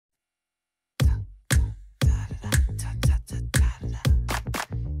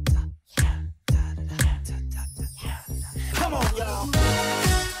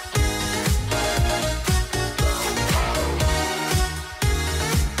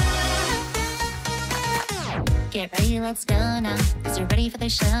Get ready, let's go now, 'cause we're ready for the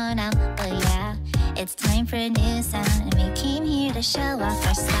show now. Oh yeah, it's time for a new sound, and we came here to show off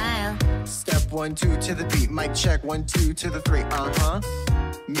our style. Step 1, 2 to the beat. Mic check 1, 2 to the 3.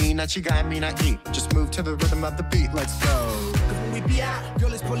 Me not you got me not eat. Just move to the rhythm of the beat. Let's go. 'Cause when we be out,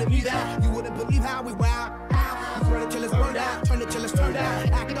 girl is pulling me down. You wouldn't believe how we wow. We run it till it's burned out, turn it till it's turned out.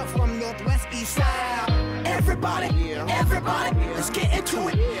 Act it up from Northwest East Side. Everybody, everybody, let's get into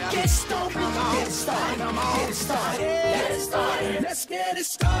it. Get stoked, get it started, get it started, get it started. Let's get it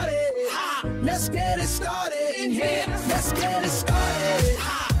started. Let's get it started in here. Let's get it started.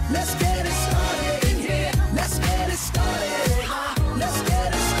 Let's get it started in here. Let's get it started. Let's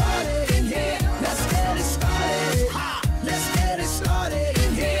get it started in here. Let's get it started. Let's get it started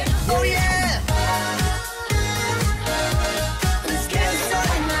in here. Oh yeah. Let's get it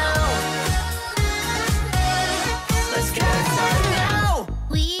started now. Let's get it started now.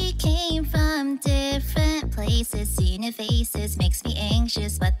 We came from different places, seeing your faces makes me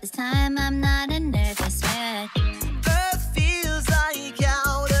anxious, but this time I'm not a nervous wreck. Earth feels like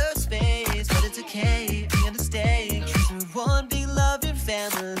outer space, but it's okay, we understand, 'cause we're one big loving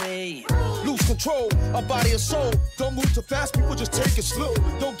family. Lose control, a body and soul. Don't move too fast, people just take it slow.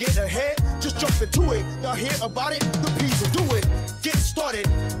 Don't get ahead, just jump into it. Y'all hear about it? The P's will do it. Get started,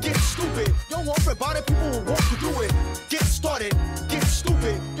 get stupid. Don't worry about it, people will walk you through it. Get started, get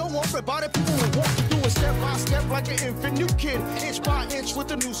stupid. Don't worry about it, people will walk you through it. Step by step like an infant new kid. Inch by inch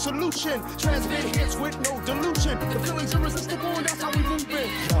with a new solution. Transmit hits with no delusion. The feeling's irresistible and that's how we move it.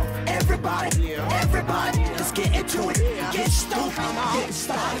 Everybody, everybody, let's get into it. Get stoked, get it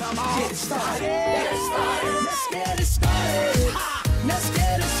started, get it started, get it started. Let's get it started. Let's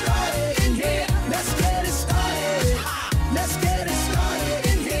get it started in here. Let's get it started. Let's get it started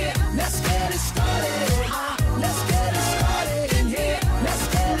in here. Let's get it started. Let's get it started in here. Let's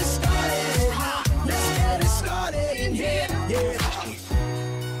get it started. Let's get it started in here.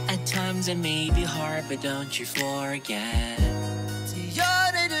 Yeah. At times it may be hard, but don't you forget.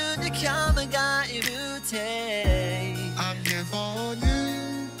 여러분의 감회가 이루테. I'm here for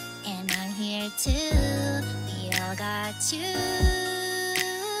you. And I'm here too, we all got you.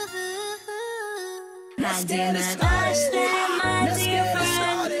 Let's get it started. Let's get it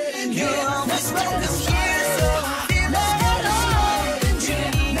started in here. Let's get it started. Let's get it started in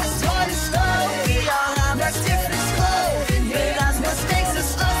here. Let's get it started. We all have our different flow, but that's what makes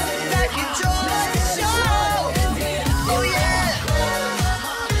us us that enjoy the show. Oh yeah.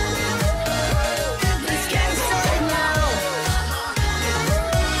 Let's get it started now.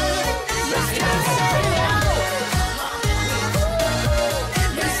 Let's get it started now.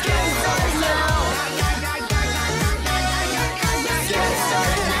 Let's get it started now. Let's get it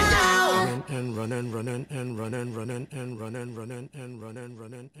started now. And running, running, and running, running, and running, running, and running,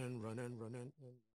 running, and running, running.